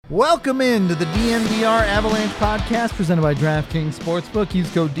Welcome into the DNVR Avalanche podcast presented by DraftKings Sportsbook. Use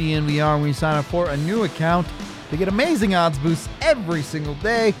code DNVR when you sign up for a new account to get amazing odds boosts every single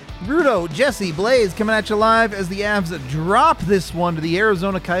day. Rudo, Jesse, Blaze coming at you live as the Avs drop this one to the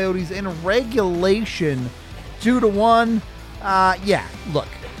Arizona Coyotes in regulation 2-1. Look,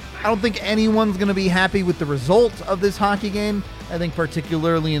 I don't think anyone's going to be happy with the result of this hockey game. I think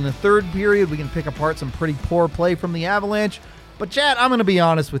particularly in the third period, we can pick apart some pretty poor play from the Avalanche. But, Chad, I'm going to be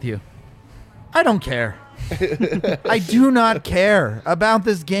honest with you. I don't care. I do not care about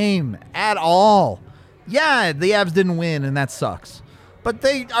this game at all. Yeah, the Avs didn't win, and that sucks. But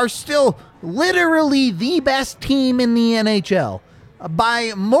they are still literally the best team in the NHL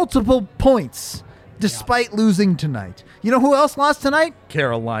by multiple points, despite losing tonight. You know who else lost tonight?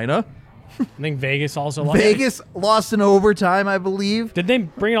 Carolina. I think Vegas also lost. Vegas lost in overtime, I believe. Did they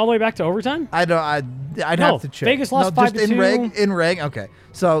bring it all the way back to overtime? I'd have to check. Vegas lost 5-2. In reg. Okay,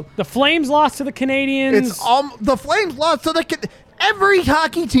 so the Flames lost to the Canadians. It's the Flames lost to the. Every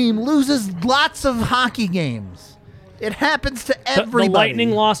hockey team loses lots of hockey games. It happens to everybody. The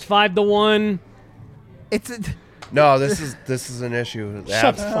Lightning lost 5-1. No, this is an issue.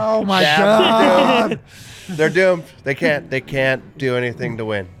 Oh my God. They're doomed. They can't do anything to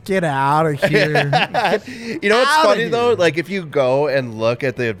win. Get out of here. You know what's funny though? Like if you go and look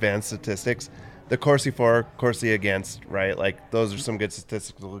at the advanced statistics, the Corsi for, Corsi against, right? Like those are some good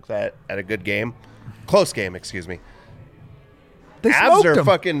statistics to look at a good game. Close game, excuse me. They Avs are them.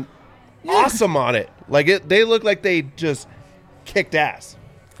 fucking awesome on it. Like they look like they just kicked ass.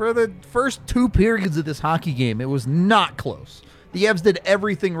 For the first two periods of this hockey game, it was not close. The Avs did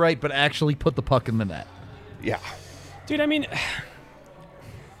everything right, but actually put the puck in the net. Yeah. Dude, I mean,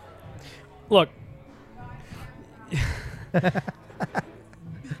 look,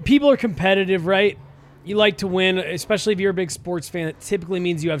 people are competitive, right? You like to win, especially if you're a big sports fan. It typically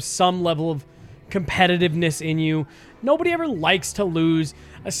means you have some level of competitiveness in you. Nobody ever likes to lose,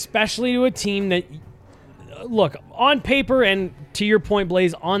 especially to a team that, look, on paper and to your point,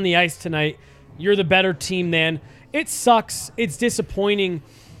 Blaze, on the ice tonight, you're the better team than. It sucks. It's disappointing.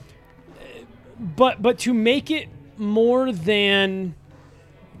 But to make it more than,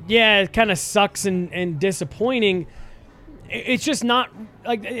 it kind of sucks and disappointing, it's just not,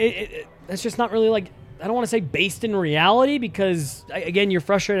 like, it's just not really, like, I don't want to say based in reality because, again, you're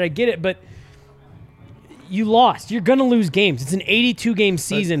frustrated. I get it, but you lost. You're going to lose games. It's an 82-game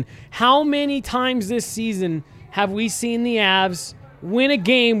season. How many times this season have we seen the Avs win a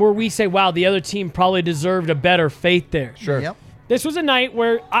game where we say, wow, the other team probably deserved a better fate there? Sure. Yep. This was a night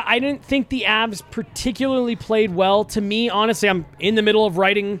where I didn't think the Avs particularly played well. To me, honestly, I'm in the middle of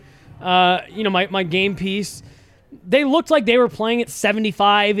writing my game piece. They looked like they were playing at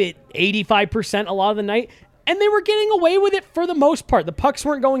 75, at 85% a lot of the night, and they were getting away with it for the most part. The pucks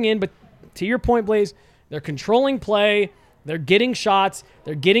weren't going in, but to your point, Blaze, they're controlling play, they're getting shots,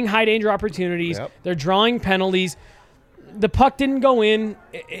 they're getting high-danger opportunities, They're drawing penalties. The puck didn't go in.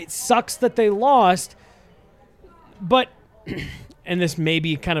 It sucks that they lost, but, and this may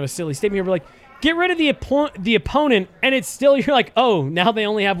be kind of a silly statement here, but like, get rid of the opponent, and it's still, you're like, oh, now they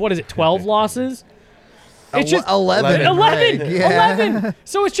only have, 12 losses? It's just 11. 11.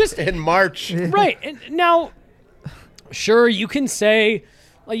 So it's just in March. Right. And now, sure, you can say,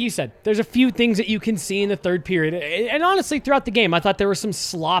 like you said, there's a few things that you can see in the third period. And honestly, throughout the game, I thought there were some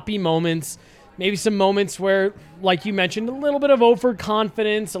sloppy moments, maybe some moments where, like you mentioned, a little bit of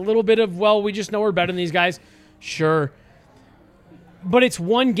overconfidence, a little bit of, we just know we're better than these guys. Sure. But it's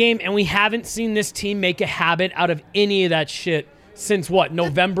one game, and we haven't seen this team make a habit out of any of that shit since,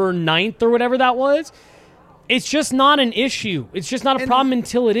 November 9th or whatever that was? It's just not an issue. It's just not a problem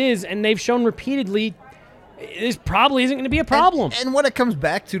until it is, and they've shown repeatedly this probably isn't going to be a problem. And what it comes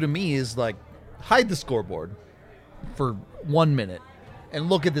back to me is, like, hide the scoreboard for 1 minute and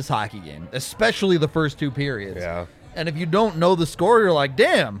look at this hockey game, especially the first two periods. Yeah. And if you don't know the score, you're like,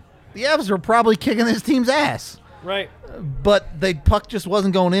 damn, the Avs are probably kicking this team's ass. Right. But the puck just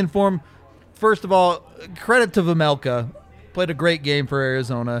wasn't going in for him. First of all, credit to Vejmelka. Played a great game for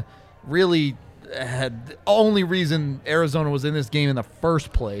Arizona. Really had the only reason Arizona was in this game in the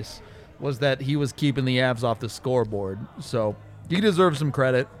first place was that he was keeping the Avs off the scoreboard. So he deserves some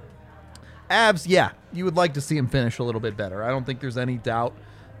credit. Avs, you would like to see him finish a little bit better. I don't think there's any doubt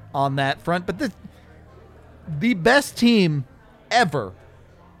on that front. But the best team ever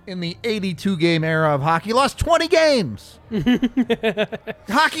in the 82-game era of hockey lost 20 games.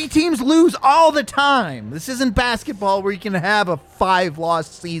 Hockey teams lose all the time. This isn't basketball where you can have a 5-loss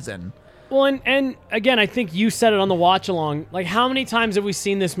season. Well, and again, I think you said it on the watch-along. Like, how many times have we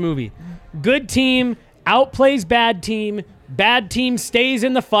seen this movie? Good team outplays bad team. Bad team stays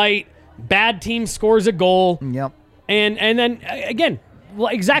in the fight. Bad team scores a goal. Yep. And then, again,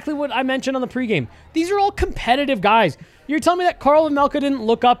 exactly what I mentioned on the pregame. These are all competitive guys. You're telling me that Carl Vejmelka didn't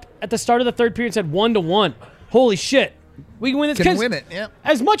look up at the start of the third period and said 1-1. Holy shit. We can win this. Can win it, yeah.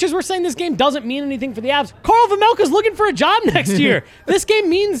 As much as we're saying this game doesn't mean anything for the Avs, Carl Vejmelka's looking for a job next year. This game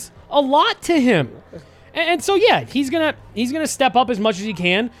means a lot to him. And so, yeah, he's gonna step up as much as he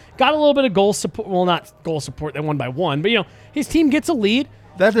can. Got a little bit of goal support. Well, not goal support. They won by 1. But, his team gets a lead.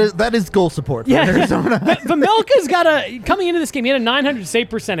 That is goal support for Arizona. Vejmelka's coming into this game, he had a .900 save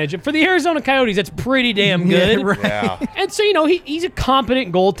percentage. And for the Arizona Coyotes, that's pretty damn good. Yeah, right. Yeah. And so, he's a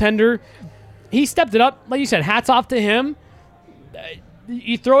competent goaltender. He stepped it up. Like you said, hats off to him.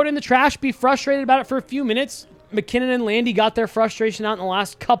 You throw it in the trash, be frustrated about it for a few minutes. McKinnon and Landy got their frustration out in the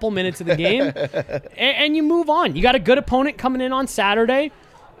last couple minutes of the game. and you move on. You got a good opponent coming in on Saturday.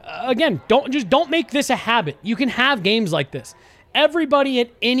 Again, don't make this a habit. You can have games like this. Everybody at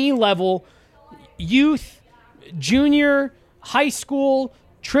any level, youth, junior, high school,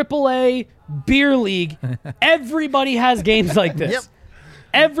 AAA, beer league, everybody has games like this. Yep.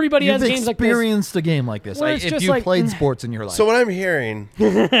 Everybody has games like this. You've experienced a game like this. Where it's If just you like- played sports in your life. So what I'm hearing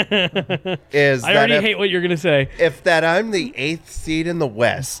is I that already hate what you're going to say. if I'm the 8th seed in the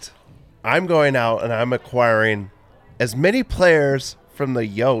West, I'm going out and I'm acquiring as many players from the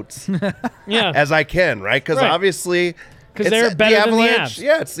Yotes Yeah. as I can, right? Because Right. obviously, 'Cause it's they're better than the Avalanche. Avs.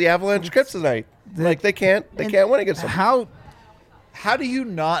 Yeah, it's the Avalanche kryptonite. Like they can't win against them. How do you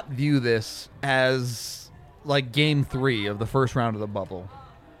not view this as like game 3 of the first round of the bubble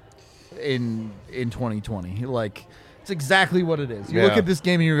in 2020? Like, it's exactly what it is. You look Yeah. at this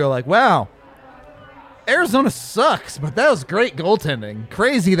game and you go like, wow, Arizona sucks, but that was great goaltending.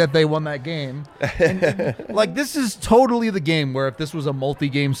 Crazy that they won that game. And, like, this is totally the game where if this was a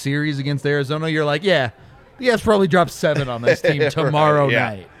multi-game series against Arizona, you're like, yeah, the Avs probably dropped 7 on this team tomorrow yeah.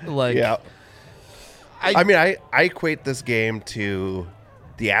 night. Like, Yeah. I equate this game to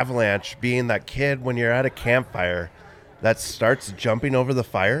the Avalanche being that kid when you're at a campfire that starts jumping over the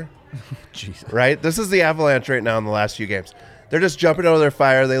fire. Jesus. Right? This is the Avalanche right now in the last few games. They're just jumping over their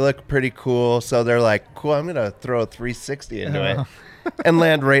fire. They look pretty cool. So they're like, cool, I'm going to throw a 360 into it and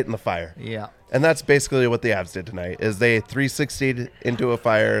land right in the fire. Yeah. And that's basically what the Avs did tonight, is they 360'd into a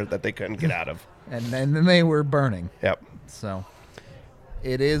fire that they couldn't get out of. And then they were burning. Yep. So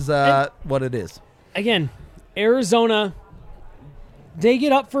it is what it is. Again, Arizona, they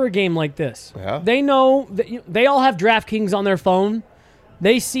get up for a game like this. Yeah. They know that they all have DraftKings on their phone.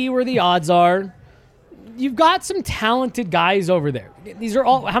 They see where the odds are. You've got some talented guys over there. These are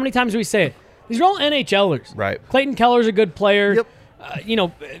all, how many times do we say it? These are all NHLers. Right. Clayton Keller's a good player. Yep.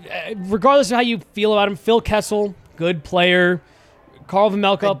 Regardless of how you feel about him, Phil Kessel, good player. Carl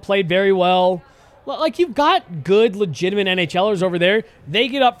Vejmelka played very well. Like, you've got good, legitimate NHLers over there. They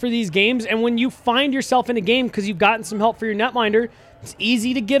get up for these games, and when you find yourself in a game because you've gotten some help for your netminder, it's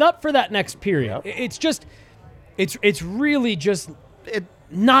easy to get up for that next period. Yep. It's just, it's really just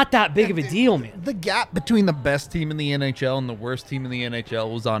not that big of a deal, man. The gap between the best team in the NHL and the worst team in the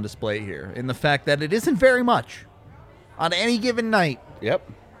NHL was on display here in the fact that it isn't very much. On any given night, Yep.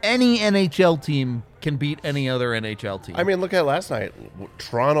 any NHL team can beat any other NHL team. I mean, look at last night.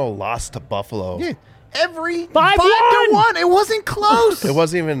 Toronto lost to Buffalo. yeah, every 5-1. 5-1. It wasn't close. It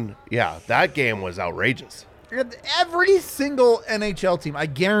wasn't even, that game was outrageous. Every single NHL team, I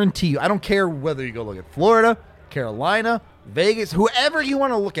guarantee you, I don't care whether you go look at Florida, Carolina, Vegas, whoever you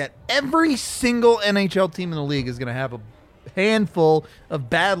want to look at, every single NHL team in the league is going to have a handful of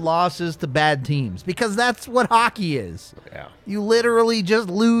bad losses to bad teams because that's what hockey is. Yeah. You literally just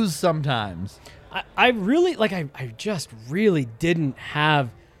lose sometimes. I really, I just really didn't have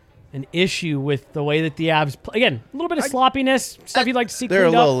an issue with the way that the Avs play. Again, a little bit of sloppiness, stuff you'd like to see They're a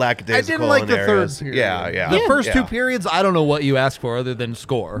cleaned little up. lackadaisical. I didn't like in the areas. third period. Yeah. The first Yeah. 2 periods, I don't know what you asked for other than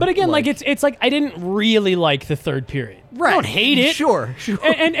score. But again, it's like I didn't really like the third period. right. I don't hate it. Sure.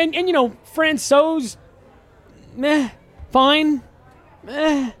 And Francouz, meh, fine,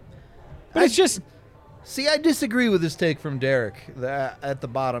 meh. But it's just, See, I disagree with this take from Derek at the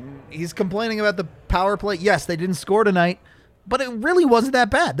bottom. He's complaining about the power play. Yes, they didn't score tonight, but it really wasn't that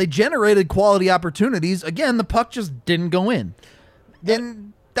bad. They generated quality opportunities. Again, the puck just didn't go in.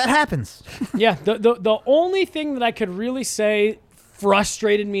 Then that happens. yeah, the only thing that I could really say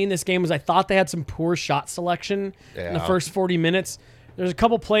frustrated me in this game was I thought they had some poor shot selection in the Yeah. first 40 minutes. There's a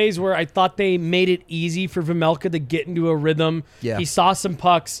couple plays where I thought they made it easy for Vejmelka to get into a rhythm. Yeah. He saw some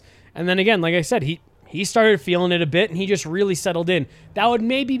pucks, and then again, like I said, he started feeling it a bit, and he just really settled in. That would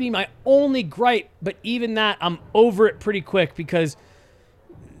maybe be my only gripe, but even that, I'm over it pretty quick because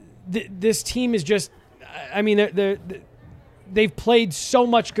this team is just, I mean, they've played so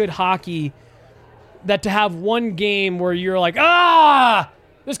much good hockey that to have one game where you're like,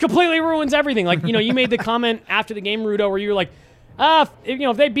 this completely ruins everything. Like, you made the comment after the game, Rudo, where you were like,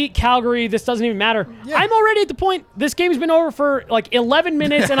 if they beat Calgary, this doesn't even matter. Yeah. I'm already at the point, this game's been over for like 11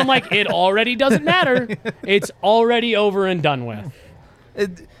 minutes, and I'm like, it already doesn't matter. It's already over and done with.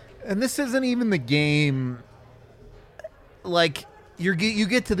 And this isn't even the game, like, you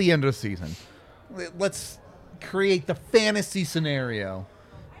get to the end of the season. Let's create the fantasy scenario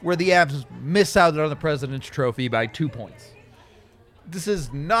where the Avs miss out on the President's Trophy by 2 points. This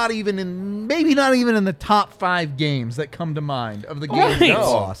is maybe not even in the top 5 games that come to mind of the games that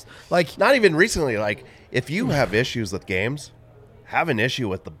lost. Like, not even recently. Like, if you have issues with games, have an issue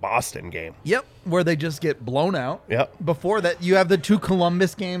with the Boston game. Yep, where they just get blown out. Yep. Before that, you have the 2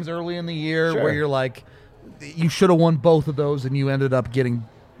 Columbus games early in the year Sure. where you're like, you should have won both of those, and you ended up taking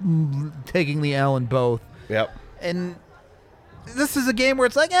the L in both. Yep. And this is a game where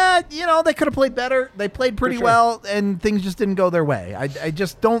it's like, they could have played better. They played pretty well, and things just didn't go their way. I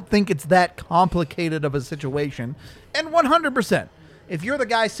just don't think it's that complicated of a situation. And 100%, if you're the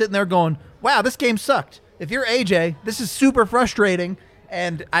guy sitting there going, wow, this game sucked. If you're AJ, this is super frustrating,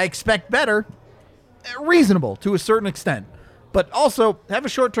 and I expect better. Reasonable to a certain extent. But also, have a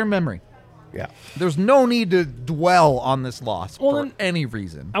short-term memory. Yeah. There's no need to dwell on this loss for any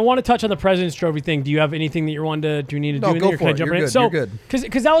reason. I want to touch on the President's Trophy thing. Do you have anything that you want to do? Need to do No, in go there? for it. You're good. So, You're good.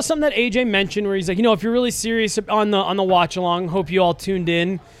 Because that was something that AJ mentioned, where he's like, if you're really serious on the watch along, hope you all tuned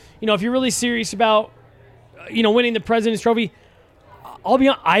in. If you're really serious about, winning the President's Trophy, I'll be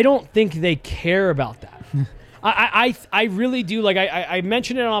honest, I don't think they care about that. I really do. Like I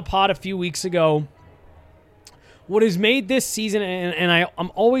mentioned it on a pod a few weeks ago. What has made this season, and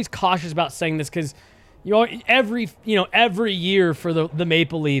I'm always cautious about saying this because every year for the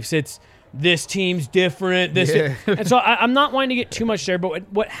Maple Leafs, it's this team's different. And so I'm not wanting to get too much there,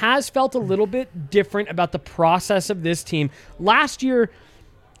 but what has felt a little bit different about the process of this team last year,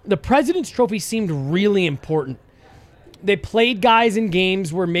 the President's Trophy seemed really important. They played guys in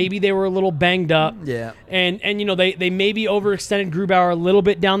games where maybe they were a little banged up. Yeah. And they maybe overextended Grubauer a little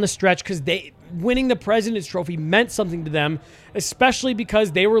bit down the stretch because winning the President's Trophy meant something to them, especially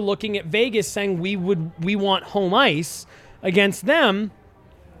because they were looking at Vegas saying we want home ice against them.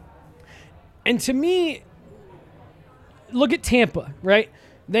 And to me, look at Tampa, right?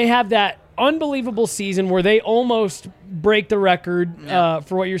 They have that unbelievable season where they almost break the record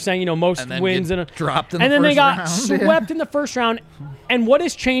for what you're saying, most wins dropped in and the then first they got round. swept in the first round. And what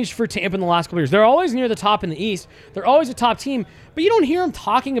has changed for Tampa in the last couple years? They're always near the top in the East. They're always a top team, but you don't hear them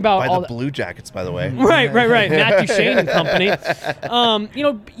talking about By all the Blue Jackets, by the way. Right. Matthew Shane and company.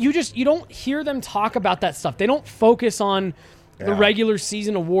 You don't hear them talk about that stuff. They don't focus on the regular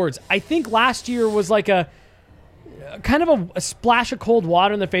season awards. I think last year was like a kind of a splash of cold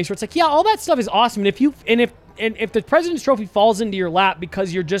water in the face where it's like, yeah, all that stuff is awesome. And if the President's Trophy falls into your lap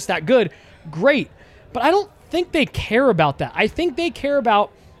because you're just that good, great. But I don't think they care about that. I think they care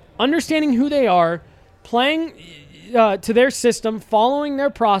about understanding who they are, playing to their system, following their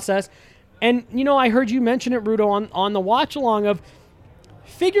process. And, I heard you mention it, Rudo, on the watch along of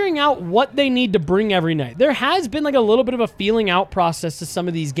figuring out what they need to bring every night. There has been like a little bit of a feeling out process to some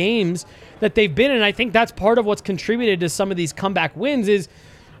of these games that they've been in. I think that's part of what's contributed to some of these comeback wins is,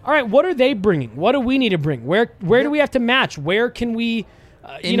 all right, what are they bringing? What do we need to bring? Where do we have to match? Where can we,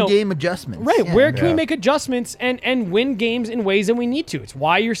 in-game adjustments. Right, where can we make adjustments and win games in ways that we need to? It's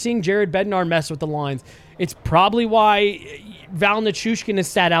why you're seeing Jared Bednar mess with the lines. It's probably why Val Nichushkin has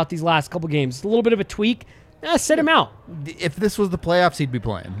sat out these last couple games. It's a little bit of a tweak. Set him out. If this was the playoffs, he'd be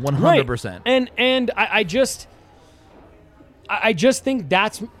playing 100%. Right. And I just think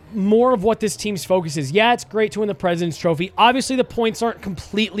that's more of what this team's focus is. Yeah, it's great to win the President's Trophy. Obviously, the points aren't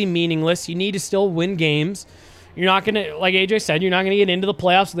completely meaningless. You need to still win games. You're not going to, like AJ said, you're not going to get into the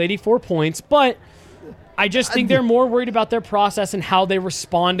playoffs with 84 points. But I just think they're more worried about their process and how they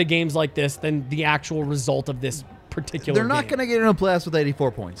respond to games like this than the actual result of this particular They're not going to get into the playoffs with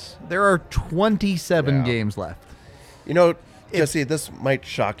 84 points. There are 27 games left. Jesse, this might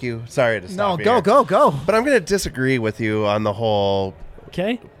shock you. Sorry to stop you. No, go. But I'm going to disagree with you on the whole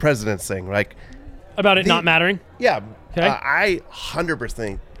president's thing. Like about it not mattering? Yeah. Okay. I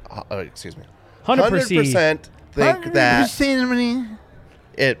 100%, 100% 100% think that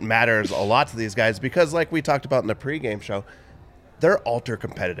it matters a lot to these guys because like we talked about in the pregame show, they're ultra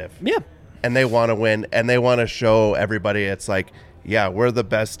competitive. Yeah. And they want to win, and they want to show everybody it's like, yeah, we're the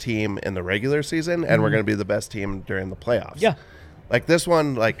best team in the regular season, and we're going to be the best team during the playoffs. Yeah. Like this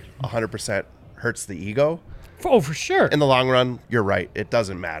one, like 100% hurts the ego. Oh, for sure. In the long run, you're right. It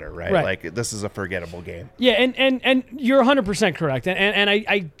doesn't matter, right? Right. Like, this is a forgettable game. Yeah, and you're 100% correct. And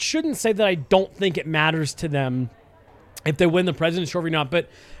I shouldn't say that I don't think it matters to them if they win the President's Trophy or not. But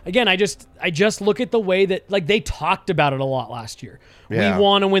again, I just look at the way that, like, they talked about it a lot last year. Yeah. We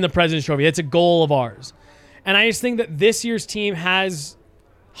want to win the President's Trophy. It's a goal of ours. And I just think that this year's team has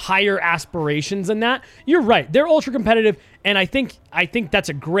higher aspirations than that. You're right. They're ultra competitive, and I think that's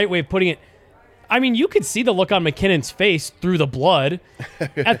a great way of putting it. I mean, you could see the look on McKinnon's face through the blood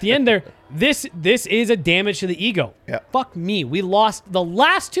at the end there. This is a damage to the ego. Yeah. Fuck me. We lost the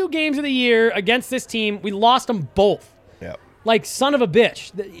last 2 games of the year against this team. We lost them both. Yeah. Like, son of a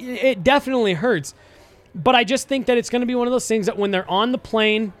bitch. It definitely hurts. But I just think that it's going to be one of those things that when they're on the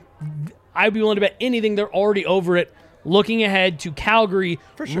plane, I'd be willing to bet anything they're already over it, looking ahead to Calgary,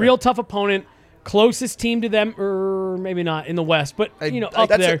 For sure. real tough opponent, closest team to them, or maybe not in the West, but up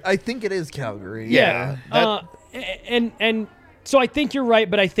there. I think it is Calgary. Yeah. And so I think you're right,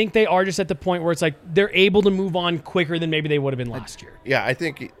 but I think they are just at the point where it's like they're able to move on quicker than maybe they would have been last year. Yeah, I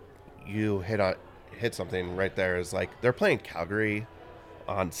think you hit something right there. Is like they're playing Calgary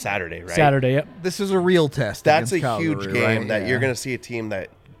on Saturday, right? Saturday, yep. This is a real test. That's a against Calgary, huge game right? that Yeah. you're going to see a team that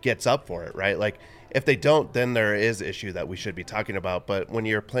gets up for it, right? Like, if they don't, then there is issue that we should be talking about. But when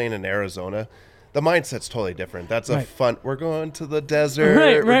you're playing in Arizona, the mindset's totally different. That's a Right. fun. We're going to the desert.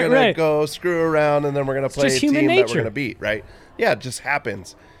 Right, we're going right. to go screw around, and then we're going to play a just team human that we're nature. going to beat, right? Yeah, it just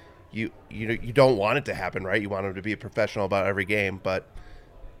happens. You don't want it to happen, right? You want them to be professional about every game, but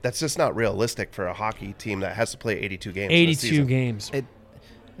that's just not realistic for a hockey team that has to play 82 games. in a 82 season. games.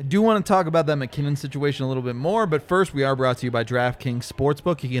 I do want to talk about that McKinnon situation a little bit more, but first we are brought to you by DraftKings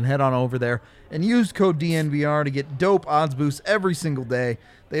Sportsbook. You can head on over there and use code DNVR to get dope odds boosts every single day.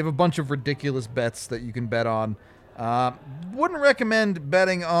 They have a bunch of ridiculous bets that you can bet on. Wouldn't recommend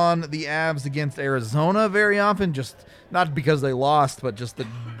betting on the Avs against Arizona very often, just not because they lost, but just the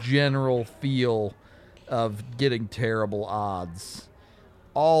general feel of getting terrible odds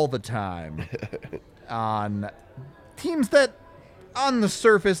all the time on teams that on the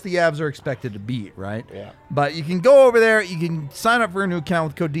surface the Avs are expected to beat, right? Yeah. But you can go over there, you can sign up for a new account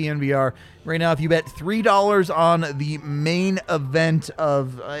with code DNVR. Right now, if you bet $3 on the main event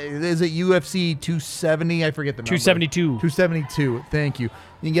of, is it UFC 270? I forget the number. 272. 272, thank you.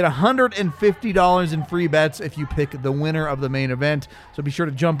 You can get $150 in free bets if you pick the winner of the main event. So be sure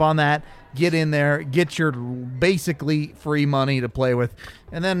to jump on that, get in there, get your basically free money to play with,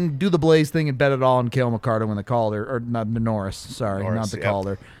 and then do the Blaze thing and bet it all on Cale McCarter when the Calder, or not Norris, sorry, not the yep.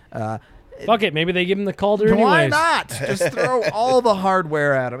 Calder. Fuck it. Maybe they give him the Calder anyways. Why not? Just throw all the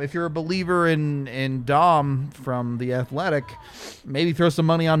hardware at him. If you're a believer in Dom from The Athletic, maybe throw some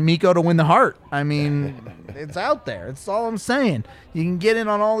money on Miko to win the Hart. I mean, it's out there. That's all I'm saying. You can get in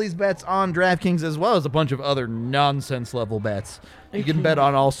on all these bets on DraftKings as well as a bunch of other nonsense level bets. You can bet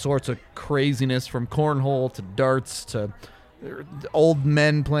on all sorts of craziness from cornhole to darts to old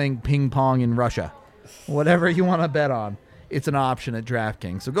men playing ping pong in Russia. Whatever you want to bet on, it's an option at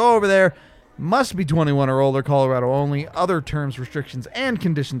DraftKings. So go over there. Must be 21 or older, Colorado only. Other terms, restrictions, and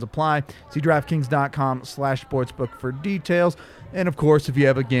conditions apply. See DraftKings.com/sportsbook for details. And, of course, if you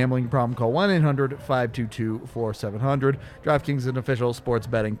have a gambling problem, call 1-800-522-4700. DraftKings is an official sports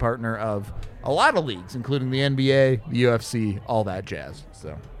betting partner of a lot of leagues, including the NBA, the UFC, all that jazz.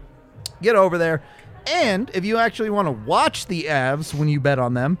 So get over there. And if you actually want to watch the Avs when you bet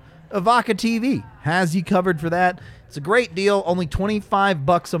on them, Avaca TV has you covered for that. It's a great deal, only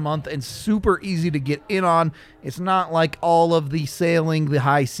 $25 a month and super easy to get in on. It's not like all of the sailing the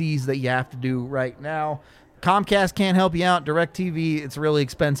high seas that you have to do right now. Comcast can't help you out. DirecTV, it's really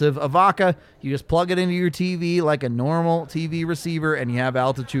expensive. Avaca, you just plug it into your TV like a normal TV receiver and you have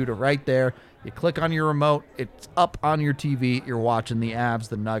altitude right there. You click on your remote, it's up on your TV. You're watching the Avs,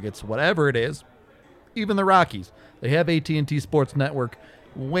 the Nuggets, whatever it is. Even the Rockies. They have AT&T Sports Network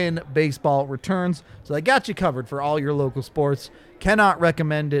when baseball returns. So they got you covered for all your local sports. Cannot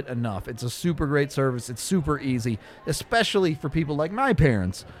recommend it enough. It's a super great service. It's super easy, especially for people like my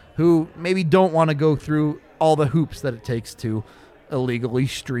parents who maybe don't want to go through all the hoops that it takes to illegally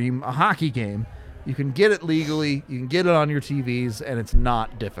stream a hockey game. You can get it legally, you can get it on your TVs, and it's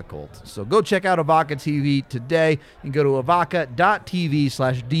not difficult. So go check out Avaca TV today. You can go to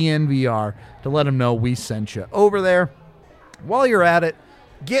avaca.tv/DNVR to let them know we sent you over there. While you're at it,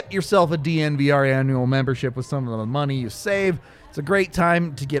 get yourself a DNVR annual membership with some of the money you save. It's a great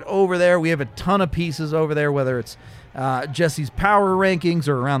time to get over there. We have a ton of pieces over there, whether it's Jesse's power rankings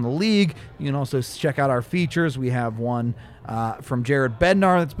or around the league. You can also check out our features. We have one from Jared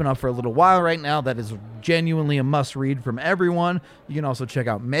Bednar that's been up for a little while right now. That is genuinely a must-read from everyone. You can also check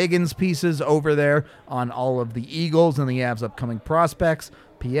out Megan's pieces over there on all of the Eagles and the Avs' upcoming prospects.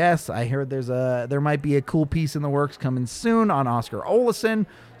 P.S. I heard there might be a cool piece in the works coming soon on Oscar Olesen,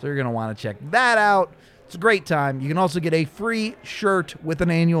 so you're going to want to check that out. It's a great time. You can also get a free shirt with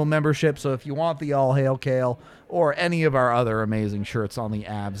an annual membership, so if you want the All Hail Kale or any of our other amazing shirts on the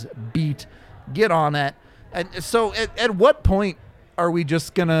Avs beat, get on that. And so at what point are we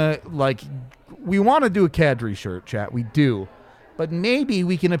just going to, we want to do a Kadri shirt, chat. We do. But maybe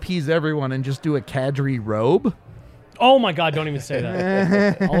we can appease everyone and just do a Kadri robe. Oh, my God, don't even say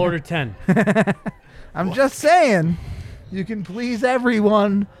that. I'll order 10. I'm just saying, you can please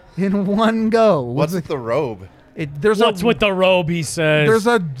everyone in one go. What's with the robe? What's with the robe, he says. There's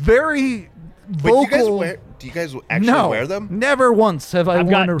a very vocal... Do you guys actually wear them? Never once have I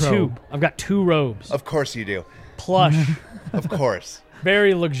worn a robe. I've got 2 robes. Of course you do. Plush. Of course.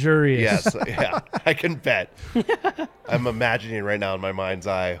 Very luxurious. Yes, yeah, I can bet. I'm imagining right now in my mind's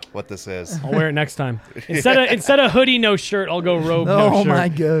eye what this is. I'll wear it next time. Instead of hoodie, no shirt, I'll go robe, no shirt. Oh, my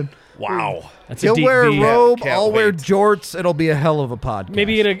God. Wow. That's He'll wear a robe, Can't I'll wear wait. jorts. It'll be a hell of a podcast.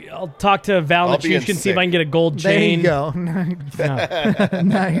 Maybe I'll talk to Val I'll be in Nichushkin, see if I sync. can get a gold There chain. you go. No.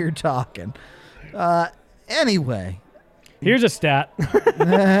 Now you're talking. Anyway. Here's a stat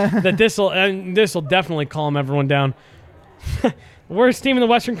that this'll definitely calm everyone down. Worst team in the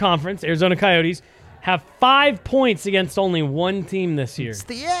Western Conference, Arizona Coyotes, have 5 points against only one team this year. It's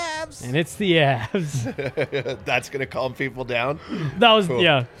the Avs. And it's the Avs. That's going to calm people down. That was, Cool.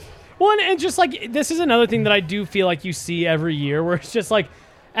 yeah. Well, and just this is another thing that I do feel like you see every year, where it's just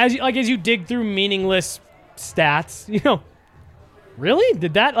as you dig through meaningless stats, really?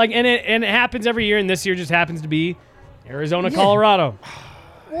 Did that? And it happens every year, and this year just happens to be Arizona, Colorado.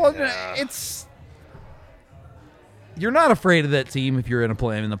 Well, it's... You're not afraid of that team if you're in the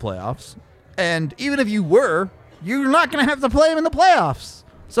playoffs. And even if you were, you're not going to have to play them in the playoffs.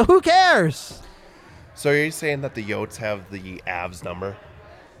 So who cares? So are you saying that the Yotes have the Avs number?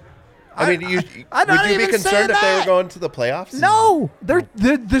 I mean, I'm would not you be even concerned saying if they were that. going to the playoffs? No,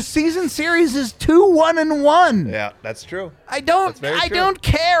 the season series is 2-1-1. Yeah, that's true. I That's very true. don't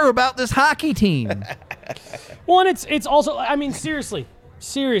care about this hockey team. Well, and it's also, I mean, seriously,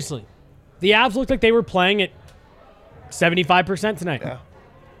 the Avs looked like they were playing at 75% tonight. Yeah.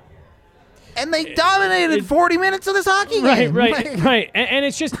 And they dominated 40 minutes of this hockey game. Right. And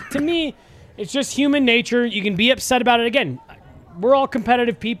it's just, to me, it's just human nature. You can be upset about it. Again, we're all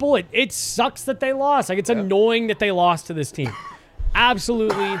competitive people. It sucks that they lost. It's annoying that they lost to this team.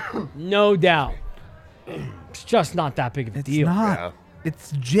 Absolutely, no doubt. It's just not that big of a It's deal. not. Yeah.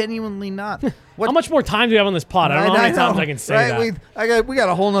 It's genuinely not. How much more time do we have on this pod? I don't know how many times I can say that. We got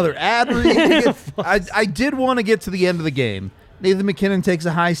a whole nother ad read. I did want to get to the end of the game. Nathan McKinnon takes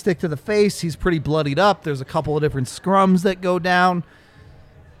a high stick to the face. He's pretty bloodied up. There's a couple of different scrums that go down.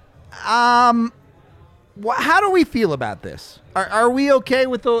 How do we feel about this? Are we okay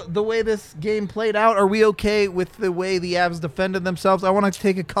with the way this game played out? Are we okay with the way the Avs defended themselves? I want to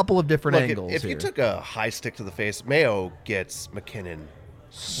take a couple of different angles If here. you took a high stick to the face, Mayo gets McKinnon Clean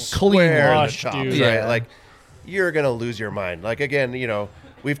square in the wash, chops, dude. right? Yeah. You're going to lose your mind. Again,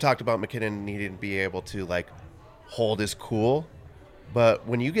 we've talked about McKinnon needing to be able to, hold his cool. But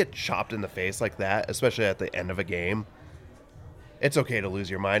when you get chopped in the face like that, especially at the end of a game, it's okay to lose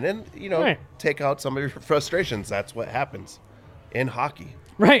your mind and, Right. take out some of your frustrations. That's what happens in hockey.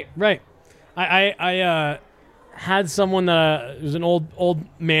 Right. I had someone that was an old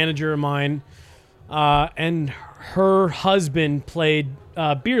manager of mine, and her husband played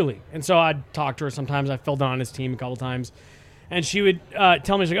beer league, and so I'd talk to her sometimes. I filled in on his team a couple times, and she would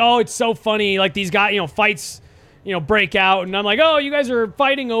tell me, she's like, "Oh, it's so funny. These guys, fights, break out," and I'm like, "Oh, you guys are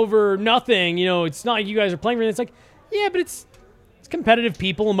fighting over nothing. It's not like you guys are playing for it." It's like, yeah, but it's competitive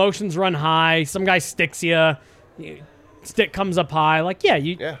people. Emotions run high. Some guy sticks you. Stick comes up high.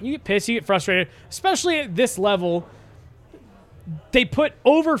 You get pissed, you get frustrated, especially at this level. They put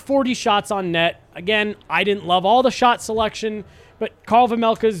over 40 shots on net. Again, I didn't love all the shot selection, but Carl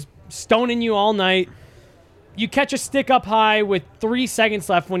Vejmelka's stoning you all night. You catch a stick up high with 3 seconds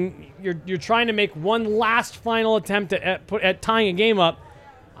left when you're trying to make one last final attempt at tying a game up.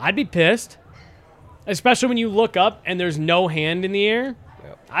 I'd be pissed, especially when you look up and there's no hand in the air.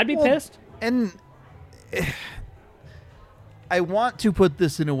 Yep. I'd be pissed. And I want to put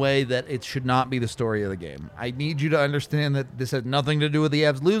this in a way that it should not be the story of the game. I need you to understand that this has nothing to do with the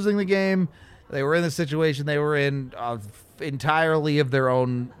Avs losing the game. They were in the situation they were in entirely of their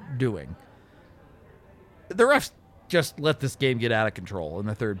own doing. The refs just let this game get out of control in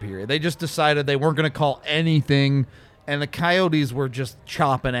the third period. They just decided they weren't going to call anything, and the Coyotes were just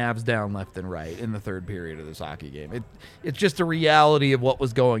chopping Avs down left and right in the third period of this hockey game. It's just a reality of what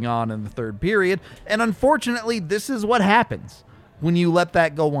was going on in the third period, and unfortunately, this is what happens when you let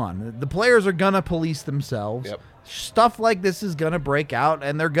that go on. The players are going to police themselves. Yep. Stuff like this is going to break out,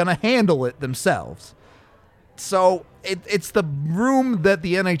 and they're going to handle it themselves. So it's the room that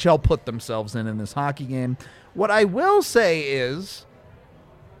the NHL put themselves in this hockey game. What I will say is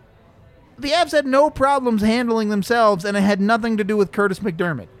the Avs had no problems handling themselves, and it had nothing to do with Curtis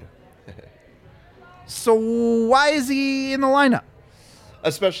McDermott. So why is he in the lineup?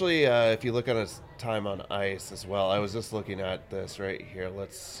 Especially if you look at his time on ice as well. I was just looking at this right here.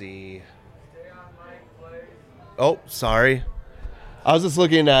 Let's see. Oh, sorry. I was just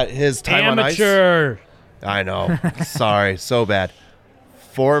looking at his time on ice. Amateur. I know. Sorry. So bad.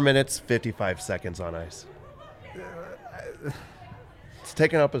 4 minutes, 55 seconds on ice. It's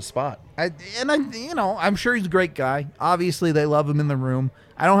taking up his spot. I'm sure he's a great guy. Obviously, they love him in the room.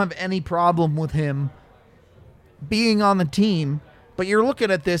 I don't have any problem with him being on the team. But you're looking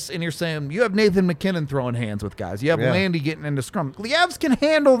at this and you're saying, you have Nathan McKinnon throwing hands with guys. You have Landy getting into scrum. The Avs can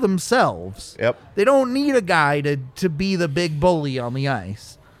handle themselves. Yep. They don't need a guy to be the big bully on the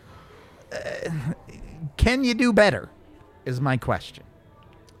ice. Can you do better is my question.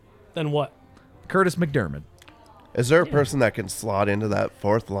 Then what? Curtis McDermott. Is there a person that can slot into that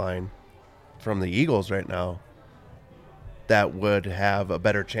fourth line from the Eagles right now that would have a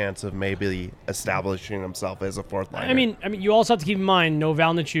better chance of maybe establishing himself as a fourth liner? I mean, you also have to keep in mind no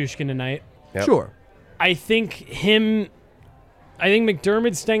Val Nichushkin tonight. Yep. Sure. I think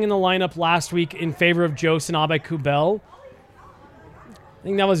McDermott staying in the lineup last week in favor of Joe Sanabe-Kubel. I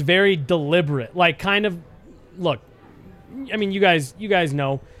think that was very deliberate. Like, kind of, look, I mean, you guys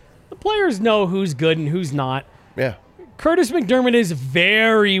know. The players know who's good and who's not. Yeah. Curtis McDermott is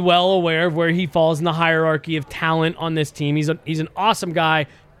very well aware of where he falls in the hierarchy of talent on this team. He's an awesome guy.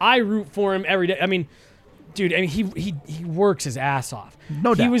 I root for him every day. I mean, dude, he works his ass off.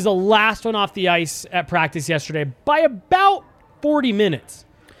 No doubt. He was the last one off the ice at practice yesterday by about 40 minutes.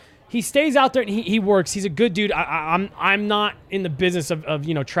 He stays out there and he works. He's a good dude. I'm not in the business of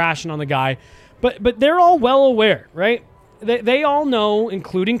trashing on the guy, but they're all well aware, right? They all know,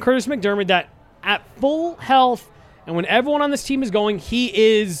 including Curtis McDermott, that at full health and when everyone on this team is going,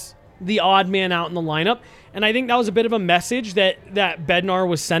 he is the odd man out in the lineup. And I think that was a bit of a message that Bednar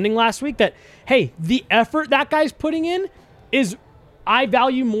was sending last week that, hey, the effort that guy's putting in is I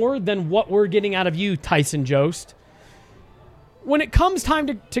value more than what we're getting out of you, Tyson Jost. When it comes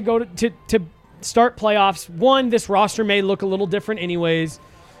time to go to start playoffs, one, this roster may look a little different anyways.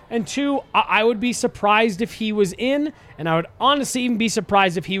 And two, I would be surprised if he was in, and I would honestly even be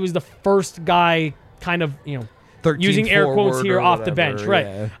surprised if he was the first guy kind of, using air quotes here off the bench. Right.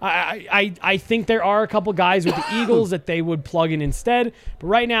 Yeah. I think there are a couple guys with the Eagles that they would plug in instead. But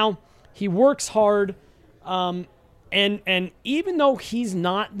right now, he works hard. And even though he's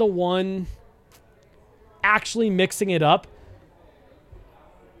not the one actually mixing it up,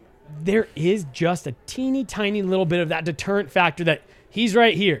 there is just a teeny tiny little bit of that deterrent factor that he's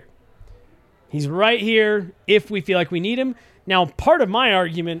right here. He's right here if we feel like we need him. Now, part of my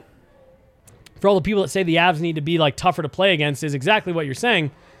argument for all the people that say the Avs need to be like tougher to play against is exactly what you're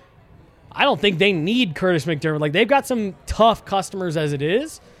saying. I don't think they need Curtis McDermott. Like, they've got some tough customers as it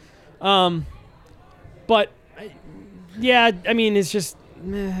is. But yeah, I mean, it's just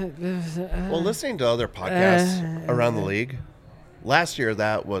Well, listening to other podcasts around the league, last year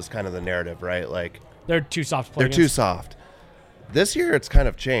that was kind of the narrative, right? Like, they're too soft to play they're too against. soft. This year it's kind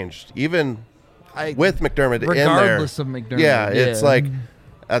of changed, even with McDermott in there. Regardless of McDermott. Yeah, it's like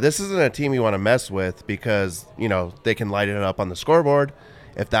this isn't a team you want to mess with because, they can light it up on the scoreboard.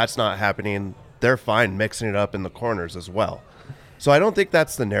 If that's not happening, they're fine mixing it up in the corners as well. So I don't think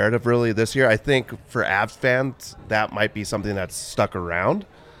that's the narrative really this year. I think for Avs fans, that might be something that's stuck around.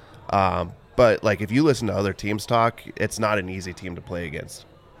 But like if you listen to other teams talk, it's not an easy team to play against.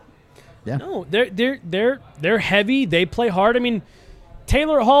 Yeah. No, they're heavy. They play hard. I mean,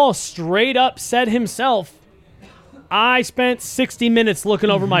 Taylor Hall straight up said himself, I spent 60 minutes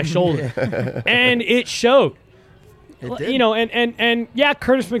looking over my shoulder. And it showed. It did. And yeah,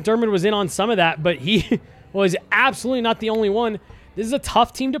 Curtis McDermott was in on some of that, but he was absolutely not the only one. This is a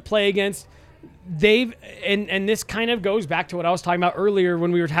tough team to play against. And this kind of goes back to what I was talking about earlier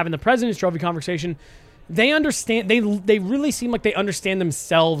when we were having the President's Trophy conversation. They understand. They really seem like they understand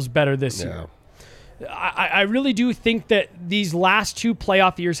themselves better this year. I really do think that these last 2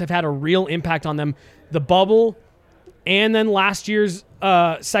 playoff years have had a real impact on them. The bubble and then last year's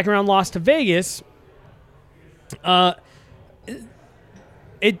second round loss to Vegas.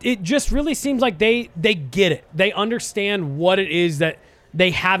 It just really seems like they get it. They understand what it is that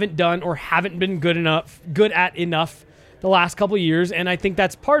they haven't done or haven't been good at enough the last couple of years, and I think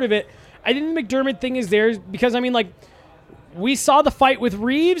that's part of it. I think the McDermott thing is there because, I mean, like, we saw the fight with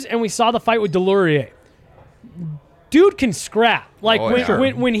Reeves and we saw the fight with Delorier. Dude can scrap. Like,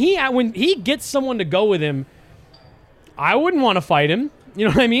 when he gets someone to go with him, I wouldn't want to fight him. You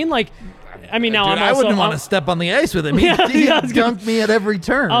know what I mean? Like, I mean, now I wouldn't want to step on the ice with him. He dunked me at every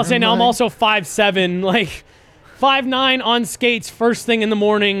turn. I'll say now I'm also 5'7", like 5'9" on skates first thing in the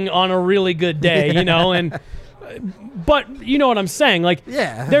morning on a really good day, you know, and but you know what I'm saying? Like,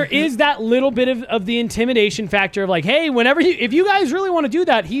 there is that little bit of the intimidation factor of like, hey, if you guys really want to do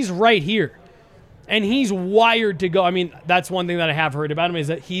that, he's right here. And he's wired to go. I mean, that's one thing that I have heard about him is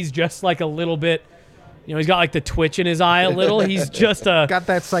that he's just like a little bit, you know, he's got like the twitch in his eye a little. He's just got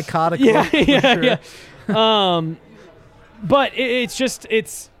that psychotic look. Yeah. But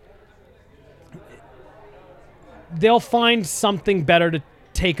it's they'll find something better to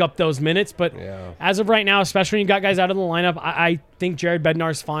take up those minutes. But as of right now, especially when you got guys out of the lineup, I think Jared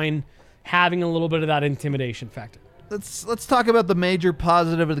Bednar's fine having a little bit of that intimidation factor. Let's talk about the major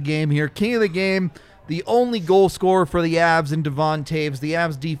positive of the game here. King of the game, the only goal scorer for the Avs in Devon Toews. The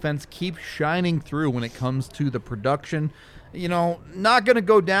Avs defense keeps shining through when it comes to the production. You know, not going to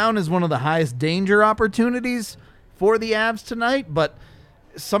go down as one of the highest danger opportunities for the Avs tonight, but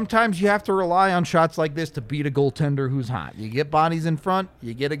sometimes you have to rely on shots like this to beat a goaltender who's hot. You get bodies in front,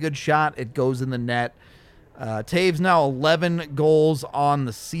 you get a good shot, it goes in the net. Toews now 11 goals on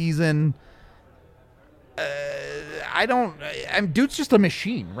the season. Dude's just a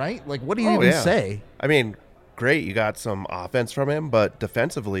machine, right? Like, what do you even say? I mean, great. You got some offense from him, but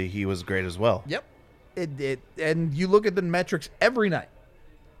defensively, he was great as well. Yep. And you look at the metrics every night.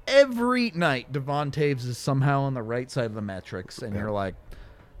 Every night, Devon Toews is somehow on the right side of the metrics, and you're like,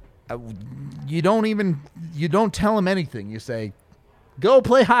 you don't tell him anything. You say, go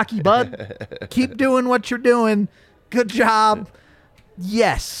play hockey, bud. Keep doing what you're doing. Good job.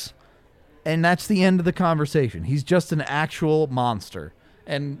 Yes. And that's the end of the conversation. He's just an actual monster.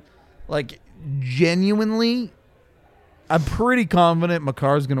 And, like, genuinely, I'm pretty confident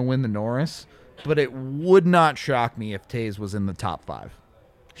Makar's going to win the Norris, but it would not shock me if Toews was in the top 5.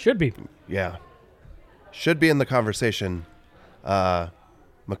 Should be. Yeah. Should be in the conversation.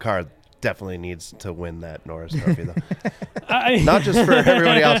 Makar definitely needs to win that Norris Trophy, though. Not just for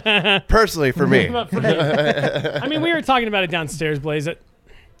everybody else. Personally, for me. I mean, we were talking about it downstairs, Blaze.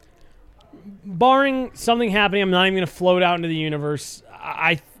 Barring something happening, I'm not even going to float out into the universe.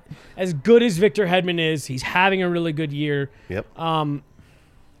 As good as Victor Hedman is, he's having a really good year. Yep. I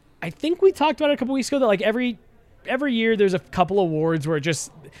think we talked about it a couple weeks ago that like every year there's a couple awards where it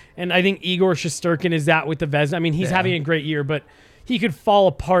just, and I think Igor Shesterkin is that with the Vezina. I mean, he's having a great year, but he could fall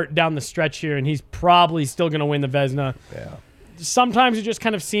apart down the stretch here, and he's probably still going to win the Vezina. Yeah. Sometimes it just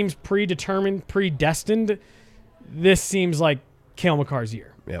kind of seems predetermined, predestined. This seems like Cale Makar's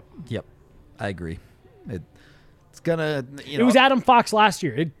year. Yep. I agree. It's gonna. It was Adam Fox last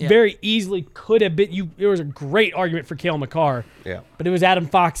year. It very easily could have been. There was a great argument for Cale Makar. Yeah. But it was Adam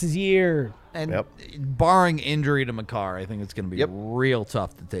Fox's year. And barring injury to Makar, I think it's going to be real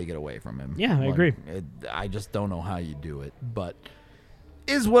tough to take it away from him. Yeah, I agree. I just don't know how you do it, but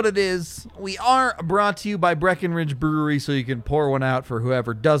is what it is. We are brought to you by Breckenridge Brewery, so you can pour one out for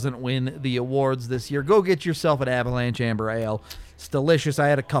whoever doesn't win the awards this year. Go get yourself an Avalanche Amber Ale. It's delicious. I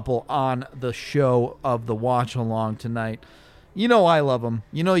had a couple on the show of the watch along tonight. You know I love them.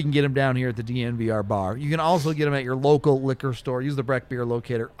 You know you can get them down here at the DNVR bar. You can also get them at your local liquor store. Use the Breck Beer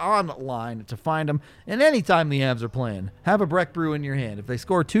Locator online to find them. And anytime the Avs are playing, have a Breck Brew in your hand. If they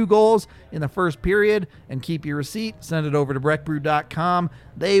score 2 goals in the first period and keep your receipt, send it over to breckbrew.com.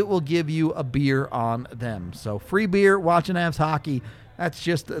 They will give you a beer on them. So free beer, watching Avs hockey, that's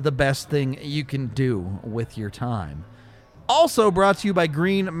just the best thing you can do with your time. Also brought to you by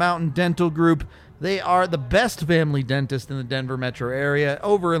Green Mountain Dental Group. They are the best family dentist in the Denver metro area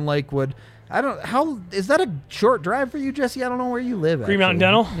over in Lakewood. Is that a short drive for you, Jesse? I don't know where you live. Green Mountain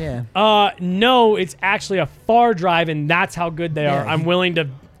Dental? Yeah. No, it's actually a far drive, and that's how good they are. I'm willing to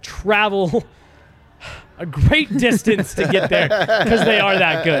travel a great distance to get there because they are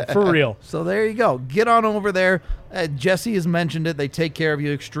that good, for real. So there you go. Get on over there. Jesse has mentioned it. They take care of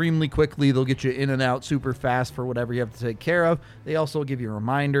you extremely quickly. They'll get you in and out super fast for whatever you have to take care of. They also give you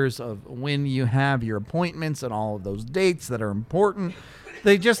reminders of when you have your appointments and all of those dates that are important.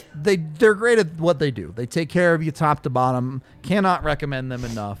 They're great at what they do. They take care of you top to bottom. Cannot recommend them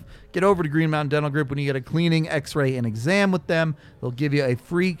enough. Get over to Green Mountain Dental Group when you get a cleaning, x-ray, and exam with them. They'll give you a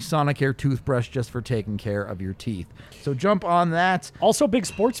free Sonicare toothbrush just for taking care of your teeth. So jump on that. Also big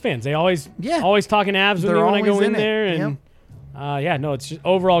sports fans. They always talking Avs with They're me when I go always in in it. there. And it's just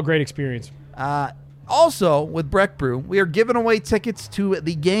overall great experience. Also, with Breck Brew, we are giving away tickets to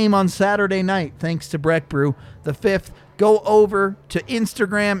the game on Saturday night, thanks to Breck Brew, the 5th. Go over to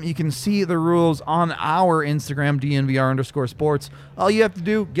Instagram. You can see the rules on our Instagram, DNVR_sports. All you have to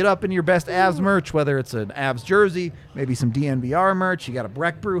do, get up in your best Avs merch, whether it's an Avs jersey, maybe some DNVR merch, you got a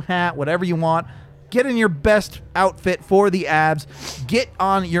Breck Brew hat, whatever you want. Get in your best outfit for the Avs. Get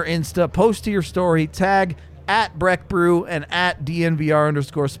on your Insta, post to your story, tag at Breck Brew and at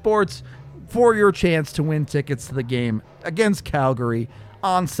DNVR_sports for your chance to win tickets to the game against Calgary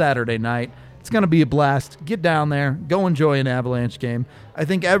on Saturday night. It's going to be a blast. Get down there. Go enjoy an Avalanche game. I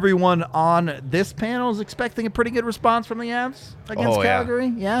think everyone on this panel is expecting a pretty good response from the Avs against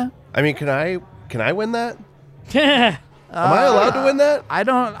Calgary. Yeah. I mean, can I win that? Am I allowed to win that? I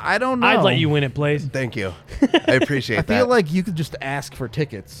don't know. I'd let you win it, Blaze. Thank you. I appreciate that. I feel like you could just ask for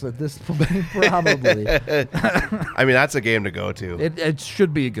tickets at this point, probably. I mean, that's a game to go to. It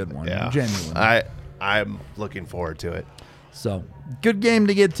should be a good one, genuinely. I'm looking forward to it. So, good game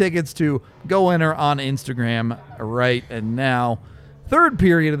to get tickets to. Go enter on Instagram right and now. Third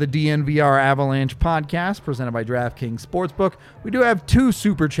period of the DNVR Avalanche podcast presented by DraftKings Sportsbook. We do have 2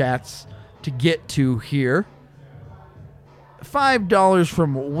 super chats to get to here. $5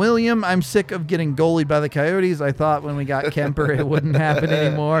 from William. I'm sick of getting goalied by the Coyotes. I thought when we got Kemper it wouldn't happen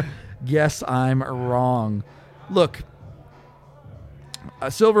anymore. Guess I'm wrong. Look,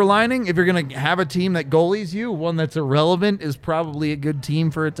 a silver lining, if you're going to have a team that goalies you, one that's irrelevant is probably a good team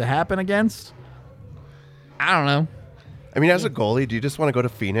for it to happen against. I don't know. I mean, as a goalie, do you just want to go to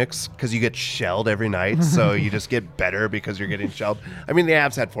Phoenix because you get shelled every night, so you just get better because you're getting shelled? I mean, the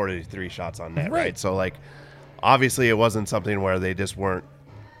Avs had 43 shots on net, right? So, like, obviously it wasn't something where they just weren't,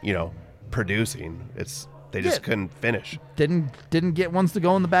 producing. They just couldn't finish. Didn't get ones to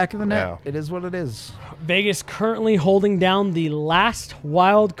go in the back of the net. Yeah. It is what it is. Vegas currently holding down the last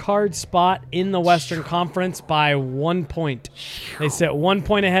wild card spot in the Western Conference by 1 point. They sit 1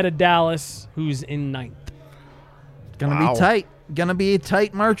 point ahead of Dallas, who's in 9th. Gonna be tight. Gonna be a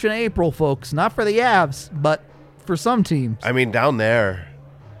tight March and April, folks. Not for the Avs, but for some teams. I mean, down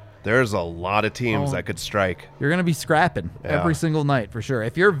there's a lot of teams that could strike. You're going to be scrapping every single night for sure.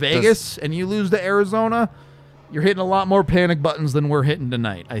 If you're Vegas and you lose to Arizona, you're hitting a lot more panic buttons than we're hitting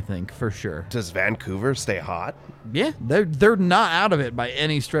tonight, I think, for sure. Does Vancouver stay hot? Yeah, they're not out of it by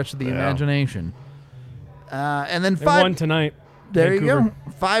any stretch of the imagination. And then They won tonight. There Vancouver. you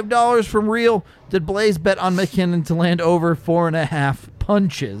go. $5 from Real. Did Blaze bet on McKinnon to land over 4.5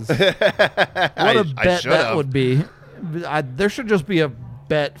 punches? What a bet that would be. There should just be a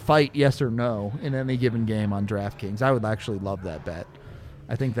bet fight yes or no in any given game on DraftKings. I would actually love that bet.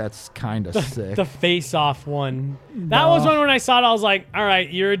 I think that's kind of sick. The face-off one. That was one when I saw it, I was like, all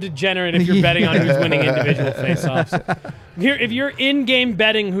right, you're a degenerate if you're betting on who's winning individual face-offs. If you're in-game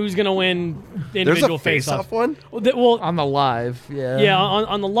betting who's going to win individual face-off. There's a face-off one? Well, on the live, yeah. Yeah,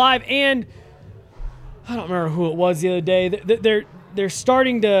 on the live, and I don't remember who it was the other day. They're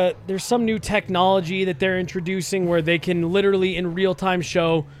starting to, there's some new technology that they're introducing where they can literally in real time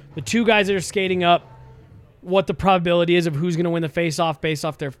show the 2 guys that are skating up what the probability is of who's going to win the face-off based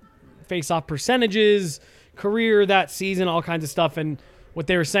off their face-off percentages, career that season, all kinds of stuff. And what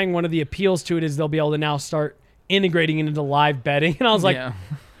they were saying, one of the appeals to it is they'll be able to now start integrating it into live betting. And I was like,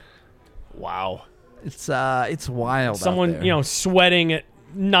 wow. It's wild. Someone, out there. Sweating at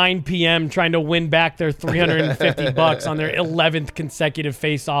 9 p.m. trying to win back their $350 on their 11th consecutive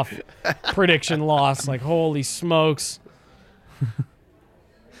face-off prediction loss. Like, holy smokes.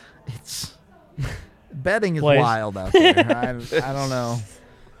 Betting is wild out there. I don't know.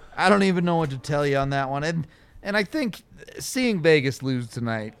 I don't even know what to tell you on that one. And I think seeing Vegas lose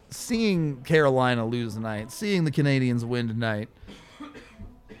tonight, seeing Carolina lose tonight, seeing the Canadians win tonight,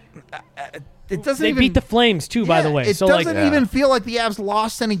 it doesn't They beat the Flames, too, by the way. It doesn't even feel like the Avs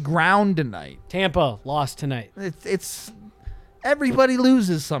lost any ground tonight. Tampa lost tonight. It's everybody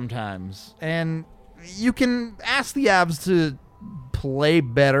loses sometimes. And you can ask the Avs to play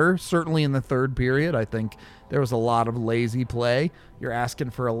better, certainly in the third period. I think there was a lot of lazy play. You're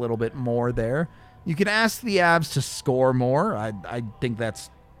asking for a little bit more there. You can ask the Avs to score more. I think that's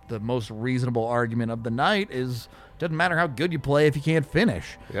the most reasonable argument of the night is doesn't matter how good you play if you can't finish.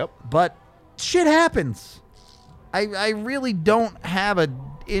 Yep. But shit happens. I really don't have a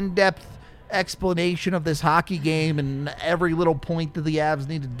in-depth explanation of this hockey game and every little point that the Avs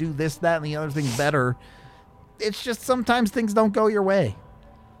need to do this, that, and the other thing better. It's just sometimes things don't go your way.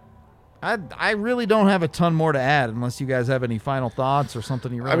 I really don't have a ton more to add unless you guys have any final thoughts or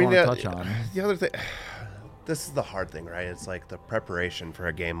something you really want to touch on. The other thing, this is the hard thing, right? It's like the preparation for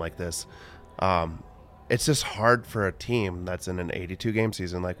a game like this. It's just hard for a team that's in an 82-game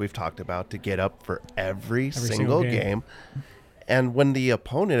season, like we've talked about, to get up for every single game. And when the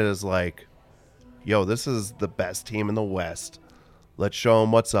opponent is like, yo, this is the best team in the West. Let's show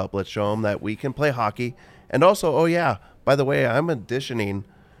them what's up. Let's show them that we can play hockey. And also, oh, yeah, by the way, I'm auditioning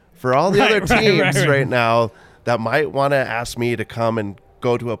for all the other teams right now that might want to ask me to come and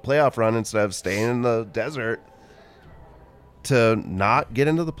go to a playoff run instead of staying in the desert to not get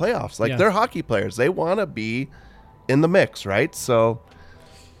into the playoffs. Like, they're hockey players. They want to be in the mix, right? So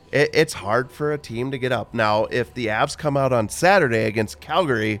it's hard for a team to get up. Now, if the Avs come out on Saturday against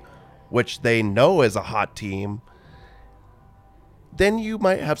Calgary, which they know is a hot team, then you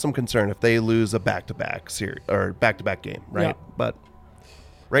might have some concern if they lose a back-to-back series or back-to-back game, right? Yeah. But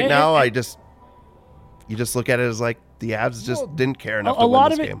right now, you just look at it as like the Avs just didn't care enough to win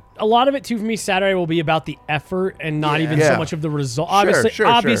this game. A lot of it, too, for me, Saturday will be about the effort and not even so much of the result.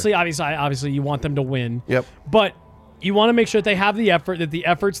 Obviously, you want them to win. Yep. But you want to make sure that they have the effort, that the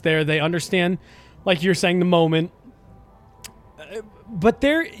effort's there. They understand, like you're saying, the moment. But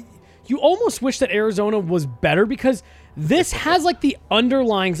you almost wish that Arizona was better because this has like the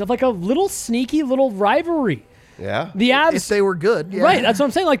underlyings of like a little sneaky little rivalry. Yeah. The Avs, if they were good. Yeah. Right, that's what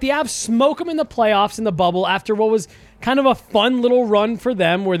I'm saying. Like the Avs smoke them in the playoffs in the bubble after what was kind of a fun little run for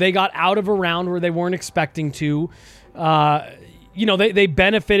them where they got out of a round where they weren't expecting to. They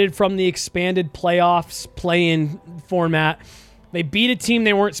benefited from the expanded playoffs play-in format. They beat a team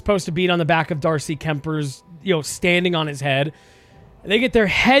they weren't supposed to beat on the back of Darcy Kemper's, standing on his head. They get their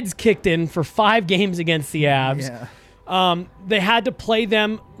heads kicked in for 5 games against the Avs. Yeah. They had to play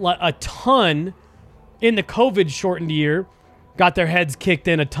them a ton in the COVID-shortened year. Got their heads kicked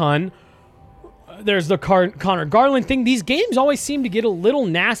in a ton. There's the Connor Garland thing. These games always seem to get a little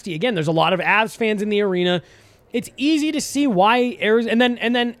nasty. Again, there's a lot of Avs fans in the arena. It's easy to see why Arizona,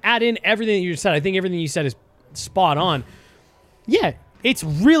 and then add in everything that you just said. I think everything you said is spot on. Yeah, it's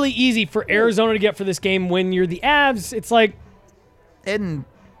really easy for Arizona to get for this game when you're the Avs. It's like... And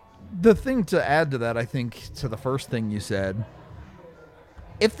the thing to add to that, I think, to the first thing you said,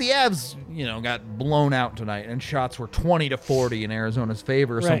 if the Avs, got blown out tonight and shots were 20-40 in Arizona's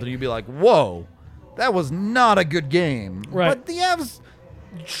favor or something, you'd be like, whoa, that was not a good game. Right. But the Avs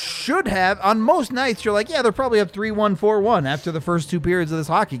should have, on most nights, you're like, yeah, they're probably up 3-1, 4-1 after the first 2 periods of this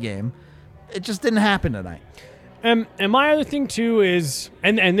hockey game. It just didn't happen tonight. And my other thing, too, is,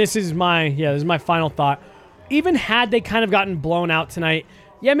 and this is my final thought, even had they kind of gotten blown out tonight,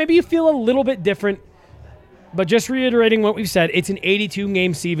 maybe you feel a little bit different. But just reiterating what we've said, it's an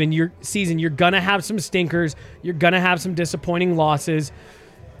 82-game season. You're going to have some stinkers. You're going to have some disappointing losses.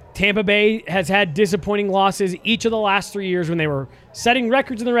 Tampa Bay has had disappointing losses each of the last 3 years when they were setting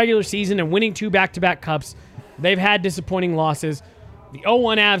records in the regular season and winning 2 back-to-back cups. They've had disappointing losses. The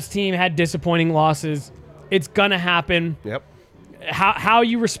 0-1 Avs team had disappointing losses. It's going to happen. Yep. How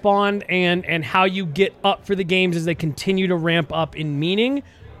you respond and how you get up for the games as they continue to ramp up in meaning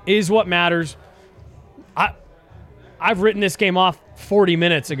is what matters. I've written this game off 40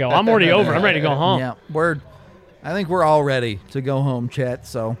 minutes ago. I'm already over. I'm ready to go home. Yeah, I think we're all ready to go home, Chet.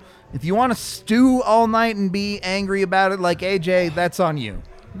 So if you want to stew all night and be angry about it like AJ, that's on you.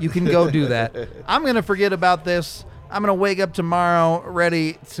 You can go do that. I'm going to forget about this. I'm going to wake up tomorrow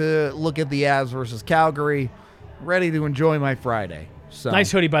ready to look at the Avs versus Calgary, ready to enjoy my Friday. So.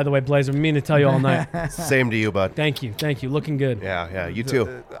 Nice hoodie, by the way, Blaze. I'm meaning to tell you all night. Same to you, bud. Thank you. Looking good. Yeah, you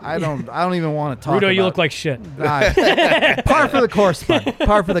too. I don't even want to talk Rudo, about you look like shit. Par for the course, bud.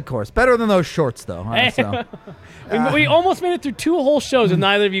 Par for the course. Better than those shorts, though. So. We almost made it through 2 whole shows with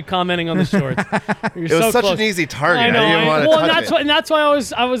neither of you commenting on the shorts. It was such an easy target. I know. And that's why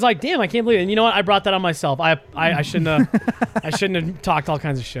I was like, damn, I can't believe it. And you know what? I brought that on myself. I shouldn't have talked all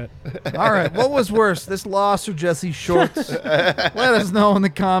kinds of shit. All right. What was worse, this loss or Jesse's shorts? Let us know in the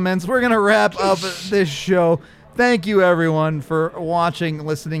comments. We're going to wrap up this show. Thank you, everyone, for watching,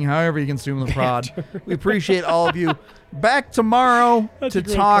 listening, however you consume the pod. We appreciate all of you. Back tomorrow to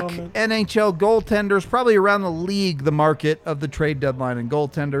talk NHL goaltenders, probably around the league, the market of the trade deadline and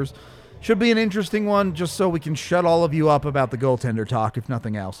goaltenders. Should be an interesting one, just so we can shut all of you up about the goaltender talk, if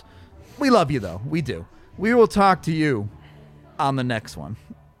nothing else. We love you, though. We do. We will talk to you on the next one.